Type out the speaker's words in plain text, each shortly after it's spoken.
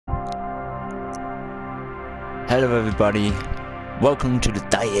Hello everybody, welcome to the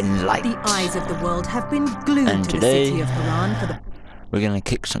Dying Light. The eyes of the world have been glued And to today, the city of Haran for the... we're gonna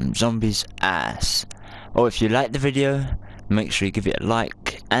kick some zombies' ass. Oh, if you like the video, make sure you give it a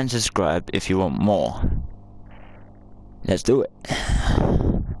like and subscribe if you want more. Let's do it.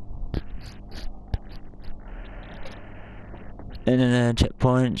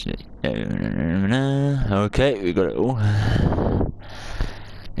 Checkpoints. Okay, we got it all.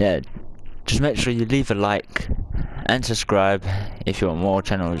 Yeah, just make sure you leave a like and subscribe if you want more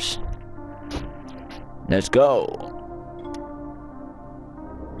channels. Let's go.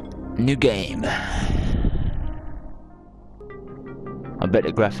 New game. I bet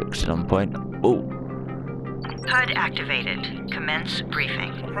the graphics are on point. Oh. HUD activated. Commence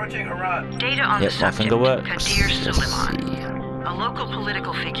briefing. Approaching Haran. Data on Yep, the my subject, finger works. Qadir Let's Suleiman, a local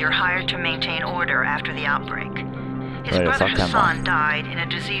political figure hired to maintain order after the outbreak. His Where the brother fuck am I? Hassan died in a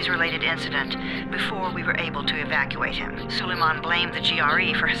disease-related incident before we were able to evacuate him. Suleiman blamed the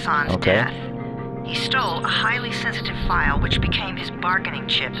GRE for Hassan's death. He stole a highly sensitive file which became his bargaining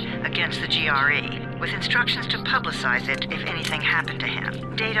chip against the GRE, with instructions to publicize it if anything happened to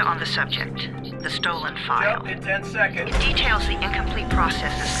him. Data on the subject, the stolen file. Jump in 10 seconds. It details the incomplete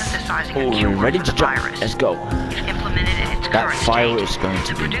process of synthesizing Oh, a cure we're ready for to the jump. virus. Let's go. If implemented in its That current file state, is going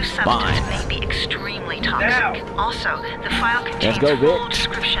to the be produced fine. substance may be extremely toxic. Now. Also, the file contains go, full bitch.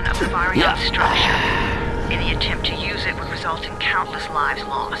 description of the Varian structure. Any attempt to use it would result in countless lives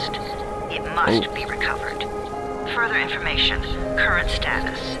lost. It must be recovered. Further information, current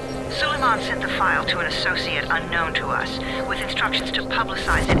status. Suleiman sent the file to an associate unknown to us, with instructions to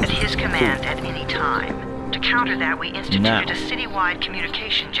publicize it at his command at any time. To counter that, we instituted a citywide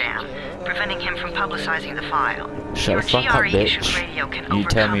communication jam, preventing him from publicizing the file. Shut Your the fuck up, GRE-issued bitch. radio can You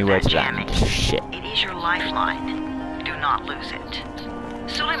tell overcome me where that to land. jamming. Shit. It is your lifeline. Do not lose it.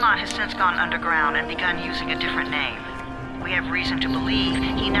 Suleiman has since gone underground and begun using a different name. We have reason to believe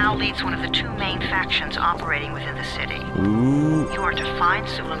he now leads one of the two main factions operating within the city. Ooh. You are to find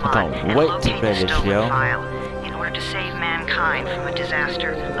Suleiman can't and wait to locate play the this, stolen yo. file in order to save mankind from a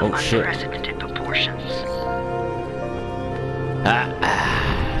disaster of Oh, shit. unprecedented proportions.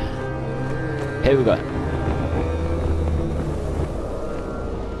 Here we go.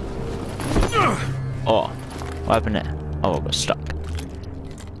 Oh, what happened there? Oh, I got stuck.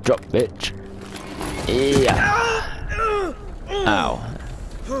 Drop, bitch. Yeah. Ow.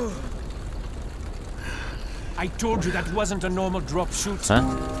 I told you that wasn't a normal drop shoot. Huh?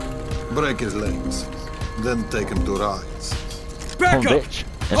 Break his legs, then take him to rise. Back Come on, up! bitch.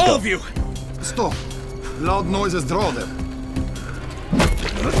 Let's All go. of you! Stop! Loud noises draw them.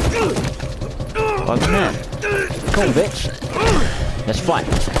 What happened there? Come on, bitch. Let's fight.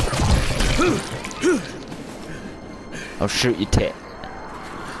 I'll shoot your tit.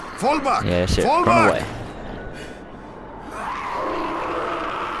 Fall back! Yeah, shit. Fall Run back! away.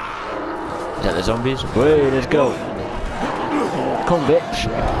 Is that the zombies? Wait, let's go. Come on, bitch.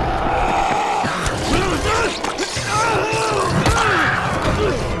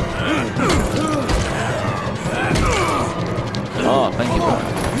 Oh, thank you, bro.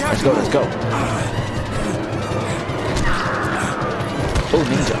 Let's go, let's go. Oh,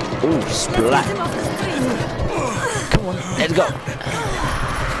 ninja. Oh, splat. Come on, let's go.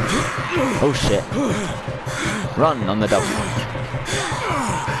 Oh, shit. Run on the double.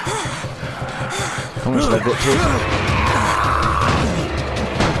 Come on, slow bitches.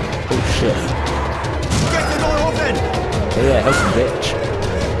 Oh, shit. Get the door open! Yeah, help him, bitch.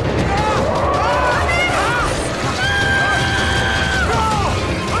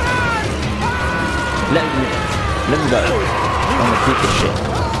 Let me go. I'm gonna beat this shit.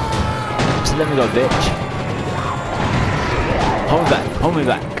 Just let me go, bitch. Hold me back. Hold me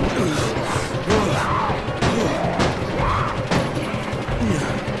back.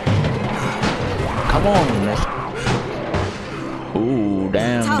 Come on, let's... Ooh,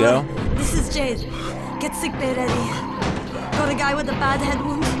 damn, Tower, girl. this is Jade. Get sick bay ready. Got a guy with a bad head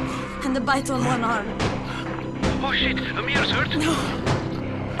wound and a bite on one arm. Oh shit, Amir's hurt.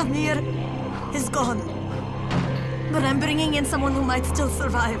 Amir is gone. But I'm bringing in someone who might still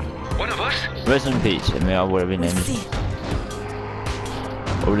survive. One of us? Rest in peace. I mean, I would have been Let's in. see.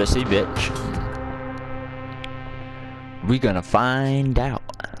 Oh, let's see, bitch. We gonna find out.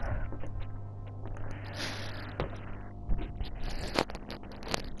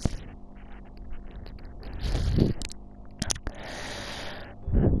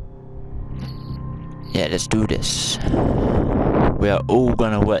 Yeah, let's do this. We are all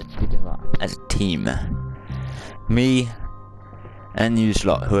gonna work together as a team. Me and you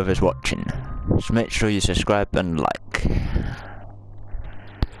lot, whoever's watching. So make sure you subscribe and like.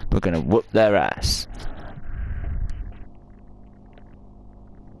 We're gonna whoop their ass.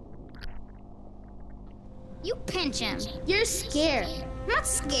 pinch him. You're scared. I'm not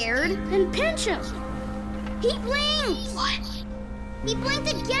scared. Then pinch him. He blinked. What? He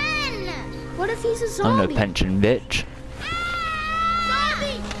blinked again. What if he's a zombie? I'm no pension, bitch.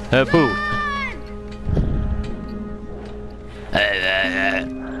 Zombie! Boo.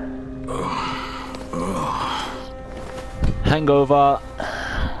 Hangover.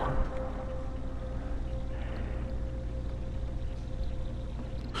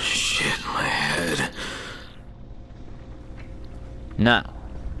 Shit, my head. Now,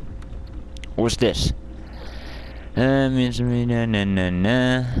 what's this? Oh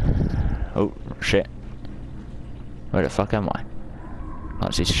shit! Where the fuck am I?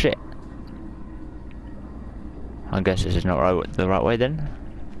 Can't see shit. I guess this is not the right way then.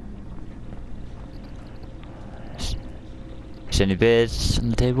 Is any beers on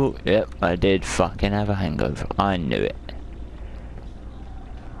the table? Yep, I did fucking have a hangover. I knew it.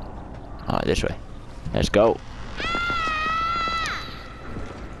 Alright, this way. Let's go.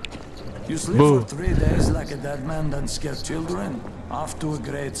 You sleep for 3 days like a dead man, then scare children? Off to a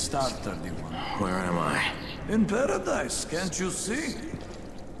great start, 31. Where am I? In paradise, can't you see?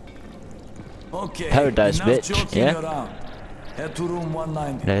 Okay, Paradise, enough bitch, joking yeah? around. Head to room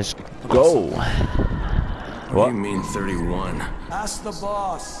 190. Let's go. What do you mean 31? Ask the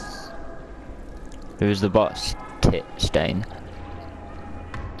boss. Who's the boss? Tit stain.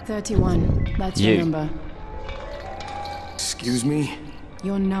 31. That's You. your number. Excuse me?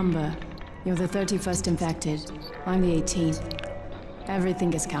 Your number. You're the 31st infected. I'm the 18th.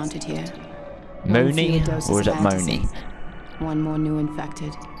 Everything is counted here. Mooney? One fewer dose Or is of it Moni? antizin. One more new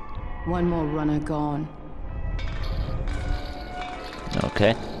infected. One more runner gone.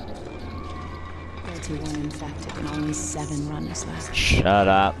 Okay. 31 infected and only 7 runners left. Shut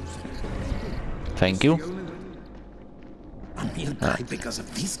up. Thank you. Amir died because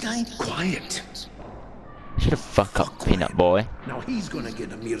of this guy? Quiet. Shut the fuck up, peanut boy. Now he's gonna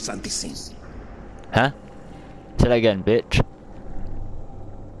get Amir's antizin. Huh? Say that again, bitch.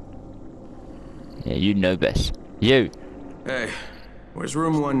 Yeah, you know best. You. Hey, where's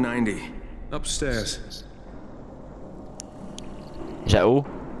room 190? Upstairs. Is that all?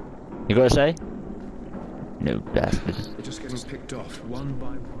 You gotta say? No bastard. They're just getting picked off, one by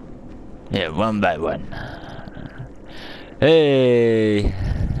one. Yeah, one by one. Hey!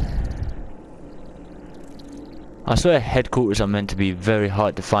 I swear headquarters are meant to be very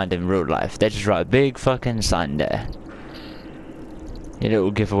hard to find in real life. They just write a big fucking sign there. You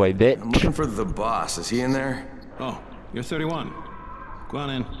little giveaway bitch. I'm looking for the boss. Is he in there? Oh, you're 31. Go on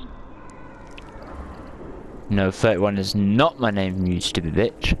in. No, 31 is not my name, you stupid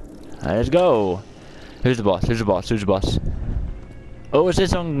bitch. Let's go. Who's the boss? Who's the boss? Who's the boss? Oh, is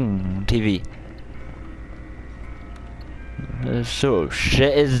this on TV? So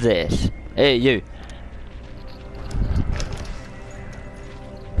shit is this? Hey, you.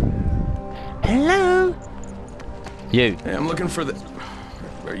 Hello? You. Hey, I'm looking for the...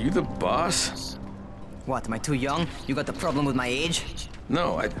 Are you the boss? What, am I too young? You got the problem with my age?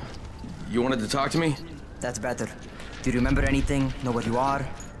 No, You wanted to talk to me? That's better. Do you remember anything? Know where you are?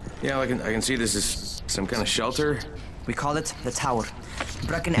 Yeah, I can see this is some kind of shelter. We call it the Tower.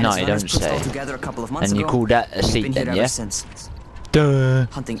 Brecken and No, his you runners don't put it say. all together a couple of months And ago. you call that a We've seat been then, here yeah? ever since. Duh.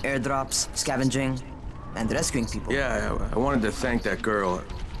 Hunting airdrops, scavenging, and rescuing people. Yeah, I wanted to thank that girl.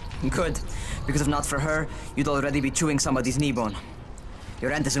 Good. Because if not for her, you'd already be chewing somebody's knee bone.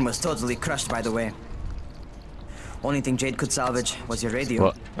 Your antizin was totally crushed, by the way. Only thing Jade could salvage was your radio.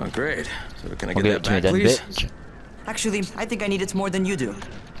 What? Oh, great. So can I Well, get give it that to me back, then, please? bitch. Actually, I think I need it more than you do.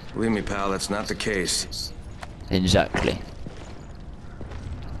 Believe me, pal, that's not the case. Exactly.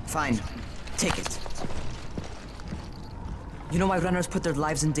 Fine. Take it. You know why runners put their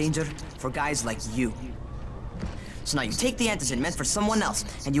lives in danger? For guys like you. So now you take the antizin meant for someone else,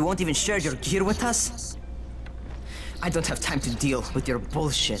 and you won't even share your gear with us? I don't have time to deal with your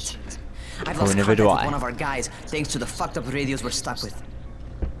bullshit. I've lost never contact do with I. one of our guys thanks to the fucked up radios we're stuck with.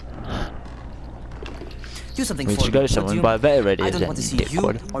 Do something We for should me, go would somewhere you? and buy better radios I don't then, want to see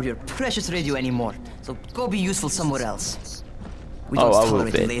dickwad. you or your precious radio anymore, so go be useful somewhere else. We Oh, don't I will,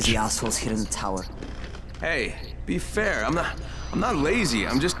 tolerate bitch. lazy assholes here in the tower. Hey, be fair. I'm not lazy.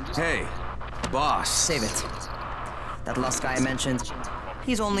 I'm just, hey, boss. Save it. That last guy I mentioned,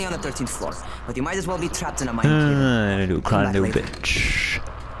 he's only on the 13th floor, but you might as well be trapped in a mine cave. Little Come crying back little later. bitch.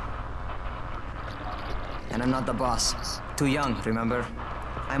 And I'm not the boss. Too young, remember?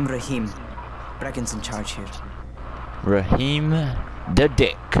 I'm Rahim. Brecken's in charge here. Rahim the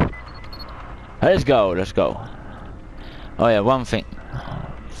Dick. Let's go, let's go. Oh yeah, one thing.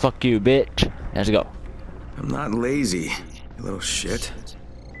 Fuck you, bitch. Let's go. I'm not lazy, you little shit.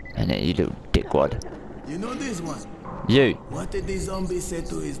 And then you little dickwad. You know this one? You. What did the zombie say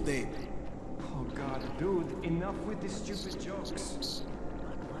to his date? Oh god, dude, enough with these stupid jokes.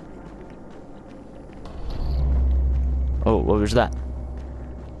 Oh, what was that?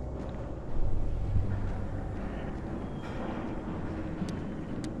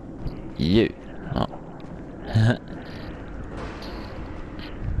 You. Oh.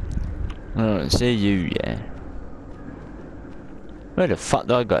 I don't see you, yeah. Where the fuck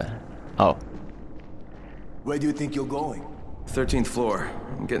do I go? Oh. Where do you think you're going? 13th floor.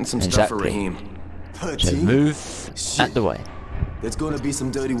 I'm getting some stuff for Raheem. 13? So move out the way. There's gonna be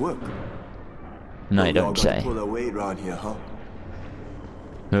some dirty work. No, you don't say. Pull away around here, huh?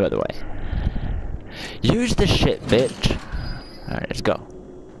 Move out the way. Use the shit, bitch. Alright, let's go.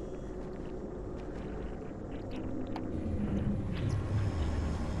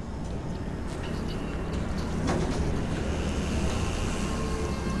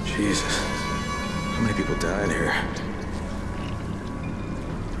 Jesus. How many people died here?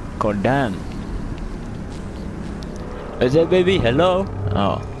 God damn. Is that baby? Hello?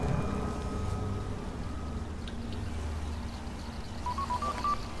 Oh.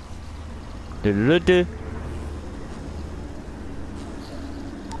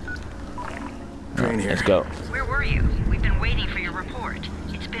 Crane here. Let's go. Where were you? We've been waiting for your report.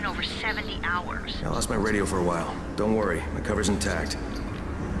 It's been over 70 hours. I lost my radio for a while. Don't worry, my cover's intact.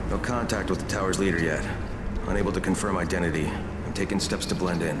 No contact with the tower's leader yet. Unable to confirm identity. I'm taking steps to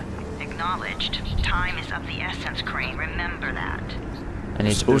blend in. Acknowledged. Time is of the essence, Crane. Remember that. And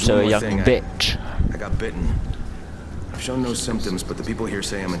he's There's also one a more young thing. bitch. I got bitten. I've shown no symptoms, but the people here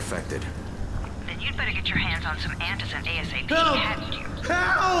say I'm infected. Then you'd better get your hands on some antizin ASAP, Help! hadn't you?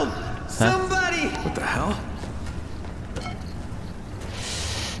 Help! Somebody! What the hell?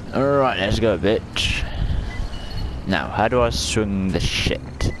 Alright, let's go, bitch. Now, how do I swing the shit?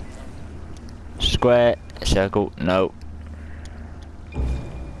 Square, circle, no.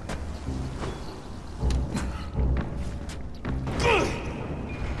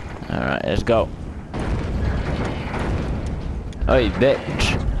 Alright, let's go. Hey,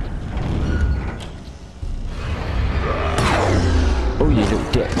 bitch. Oh, you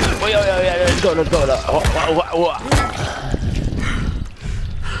little dick. Oh, yeah, let's go, let's go.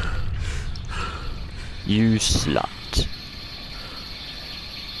 You slut.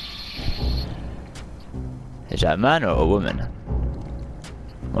 Is that a man or a woman?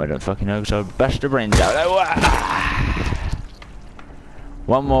 I don't fucking know, because I'll bash the brains out.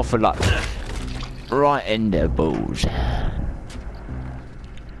 One more for luck. Right in their balls.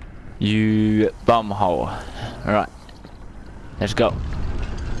 You bumhole. Alright. Let's go.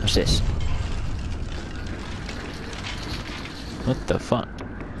 What's this? What the fuck?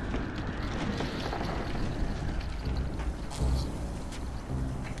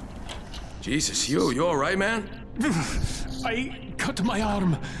 Jesus, you alright, man? I cut my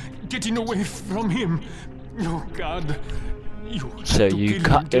arm getting away from him. Oh God. So you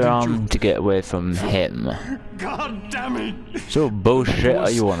cut your arm to get away from him. God damn it! So bullshit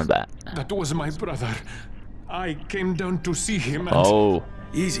are you on about? That was my brother. I came down to see him and... Oh.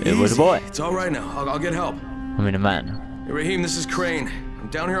 Easy, It was a boy. It's alright now. I'll get help. I mean a man. Hey, Raheem, this is Crane. I'm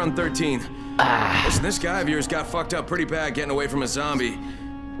down here on 13th. Listen, this guy of yours got fucked up pretty bad getting away from a zombie.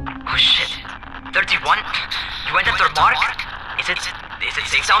 Oh shit. 31? You went after Mark? Is it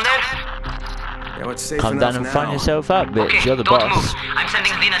safe down there? Yeah, it's safe Come enough down and now. find yourself out, bitch. Okay, You're the don't boss. move. I'm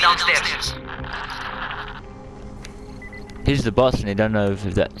sending Lena downstairs. He's the boss and he don't know if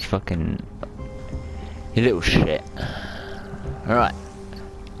that's fucking... You little shit. Alright.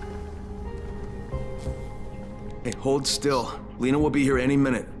 Hey, hold still. Lena will be here any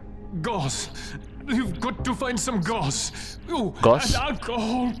minute. Gauze. You've got to find some gauze. Oh, Gauze? and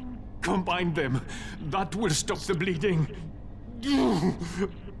alcohol. Combine them. That will stop the bleeding.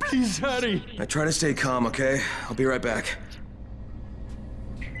 Please hurry. I try to stay calm, okay? I'll be right back.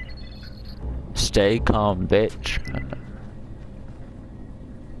 Stay calm, bitch.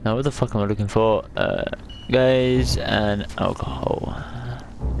 Now what the fuck am I looking for? Gaze and alcohol.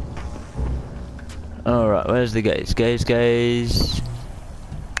 Alright, where's the gaze? Gaze.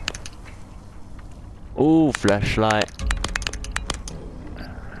 Ooh, flashlight.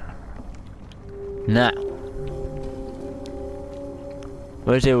 Now.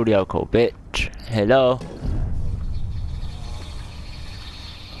 Where's all the alcohol, bitch? Hello?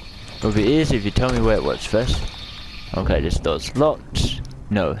 It would be easy if you tell me where it was first. Okay, this door's locked.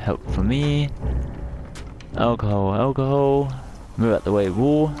 No help from me. Alcohol. Move out the way,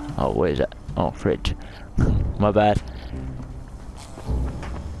 wall. Oh, where is that? Oh, fridge. My bad.